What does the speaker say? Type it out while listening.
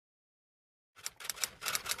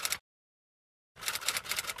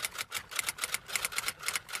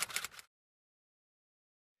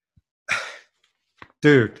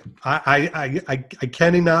Dude, I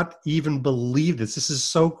cannot even believe this. This is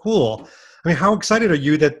so cool. I mean, how excited are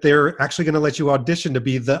you that they're actually going to let you audition to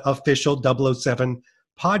be the official 007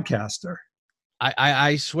 podcaster?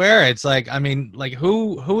 I swear it's like, I mean, like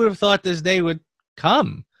who would have thought this day would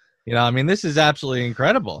come? I mean, this is absolutely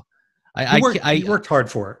incredible. You worked hard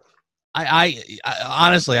for it. I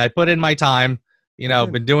honestly, I put in my time,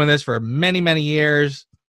 been doing this for many, many years.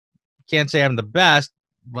 Can't say I'm the best,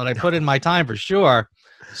 but I put in my time for sure.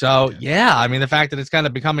 So yeah, I mean, the fact that it's kind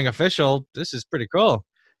of becoming official, this is pretty cool.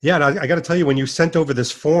 Yeah, and I got to tell you, when you sent over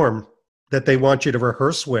this form that they want you to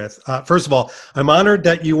rehearse with, first of all, I'm honored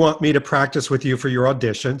that you want me to practice with you for your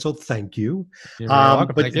audition. So thank you. You're very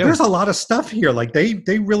welcome. But Thank you. there's a lot of stuff here. Like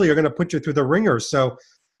they really are going to put you through the ringer. So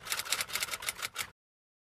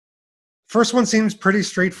first one seems pretty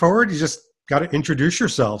straightforward. You just got to introduce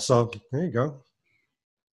yourself. So there you go.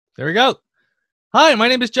 There we go. Hi, my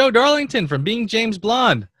name is Joe Darlington from Being James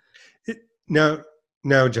Blonde. No,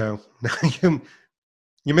 Joe.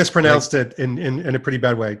 You mispronounced it in a pretty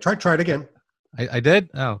bad way. Try it again. I did?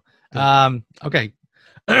 Oh. Okay.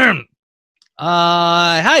 Hi,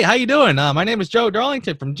 how you doing? My name is Joe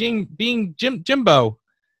Darlington from Being Jimbo.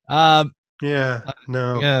 No. Yeah,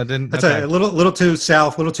 That's a little too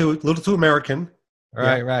South, little too American.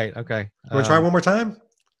 Right. Okay. You want to try one more time?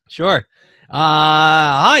 Sure.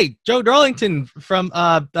 Hi, Joe Darlington from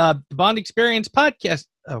the Bond Experience podcast.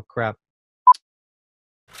 Oh crap.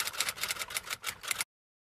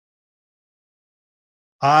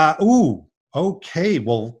 Okay.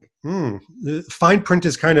 Well, the fine print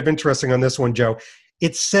is kind of interesting on this one, Joe.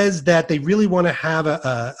 It says that they really want to have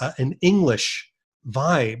an English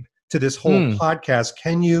vibe to this whole podcast.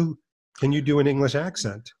 Can you do an English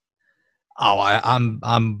accent? Oh,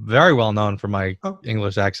 I'm very well known for my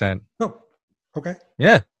English accent. Oh, okay.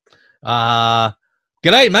 Yeah.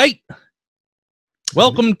 G'day, mate.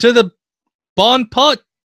 Welcome to the Bond Pod.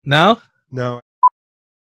 No.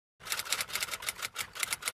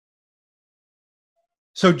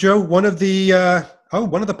 So, Joe, one of the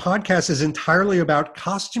podcasts is entirely about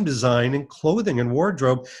costume design and clothing and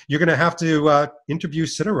wardrobe. You're going to have to interview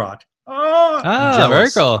Siddharth.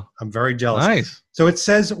 Very cool. I'm very jealous. Nice. So it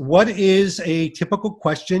says, what is a typical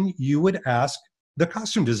question you would ask the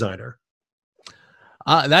costume designer?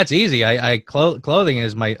 That's easy. Clothing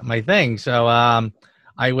is my thing. So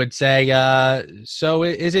I would say, so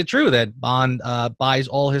is it true that Bond buys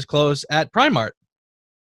all his clothes at Primark?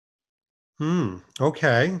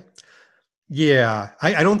 Okay. Yeah.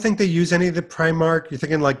 I don't think they use any of the Primark. You're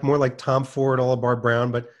thinking more like Tom Ford, Oliver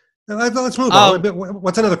Brown, but let's move on.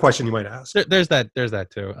 What's another question you might ask? There's that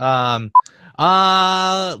too.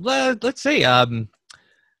 Let's see.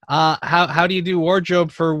 How do you do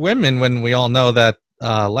wardrobe for women when we all know that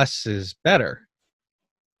less is better?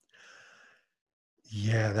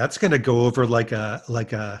 Yeah, that's gonna go over like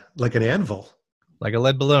an anvil. Like a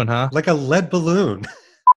lead balloon, huh? Like a lead balloon.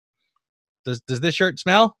 Does this shirt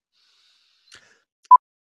smell?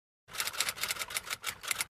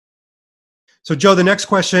 So, Joe, the next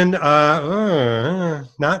question, not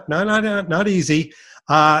easy.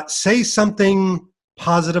 Say something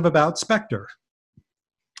positive about Spectre.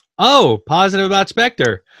 Oh, positive about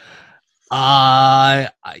Spectre. I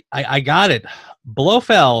got it.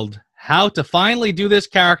 Blofeld, how to finally do this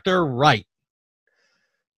character right.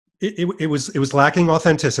 It was lacking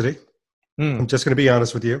authenticity. I'm just going to be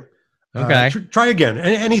honest with you. Okay. Try again.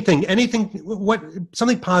 Anything.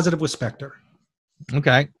 Something positive with Spectre.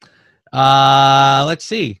 Okay. Let's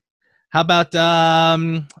see. How about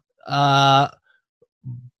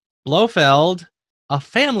Blofeld, a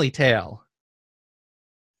family tale?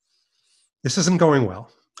 This isn't going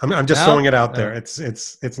well. I'm just throwing it out there.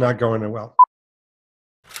 It's not going well.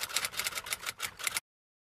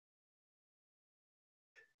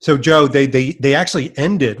 So, Joe, they actually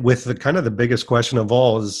ended with the biggest question of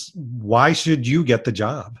all: is why should you get the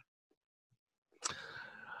job?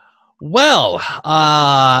 Well,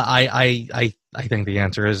 I think the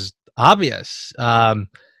answer is obvious.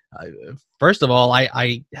 First of all,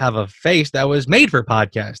 I have a face that was made for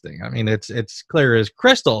podcasting. I mean, it's clear as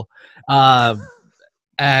crystal.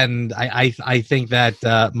 And I think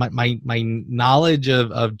that my knowledge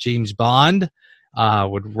of James Bond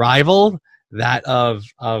would rival that of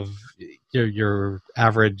your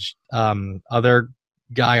average other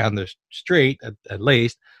guy on the street, at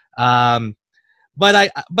least. But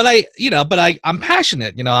I'm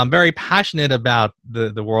passionate. I'm very passionate about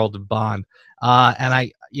the world of Bond, and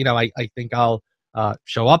I think I'll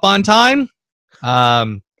show up on time.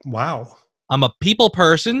 Wow. I'm a people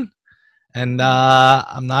person, and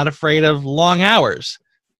I'm not afraid of long hours.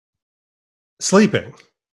 Sleeping.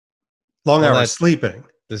 Long hours sleeping.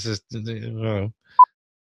 This is.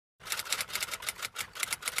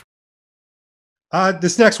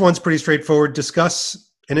 This next one's pretty straightforward.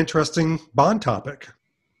 Discuss an interesting Bond topic.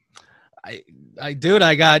 Dude,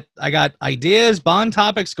 I got ideas, Bond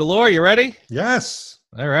topics galore. You ready? Yes.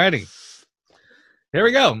 All righty. Here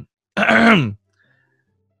we go.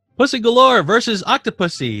 Pussy Galore versus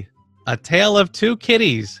Octopussy. A Tale of Two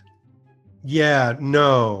Kitties. Yeah,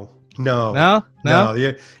 no. You're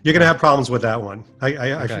gonna have problems with that one.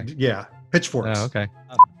 Okay. Yeah, pitchforks. Oh, okay.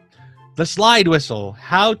 The Slide Whistle.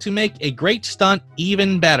 How to make a great stunt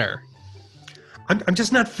even better. I'm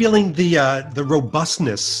just not feeling the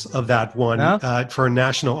robustness of that one for a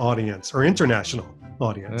national audience or international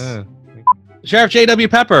audience. Sheriff J.W.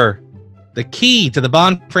 Pepper. The key to the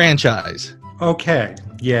Bond franchise. Okay.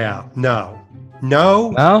 Yeah. No.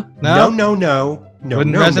 Wouldn't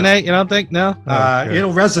resonate. You don't think? No.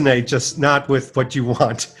 It'll resonate, just not with what you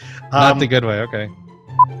want. Not the good way. Okay.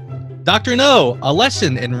 Dr. No, a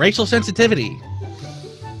lesson in racial sensitivity.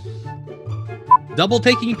 Double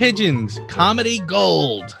Taking Pigeons, comedy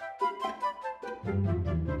gold.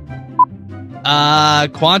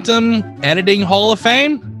 Quantum Editing Hall of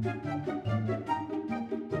Fame.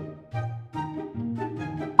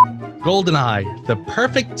 GoldenEye, the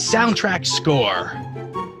perfect soundtrack score.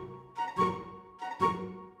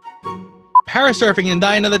 Parasurfing and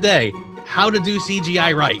Die Another Day, how to do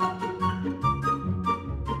CGI right.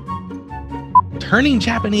 Turning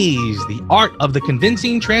Japanese, the art of the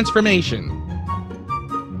convincing transformation.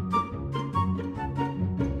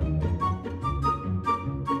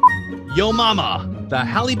 Yo Mama, the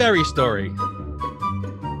Halle Berry story.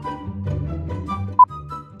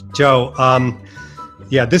 Joe,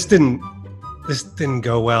 yeah, this didn't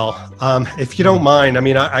go well. If you don't mind, I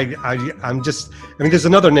mean, there's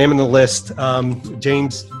another name in the list,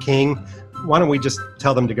 James King. Why don't we just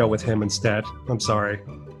tell them to go with him instead? I'm sorry.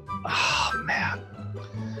 Oh man.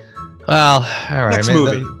 Well, all right. Next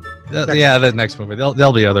movie. The next movie.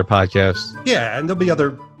 There'll be other podcasts. Yeah, and there'll be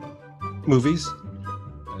other movies.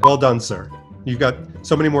 Well done, sir. You've got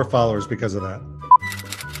so many more followers because of that.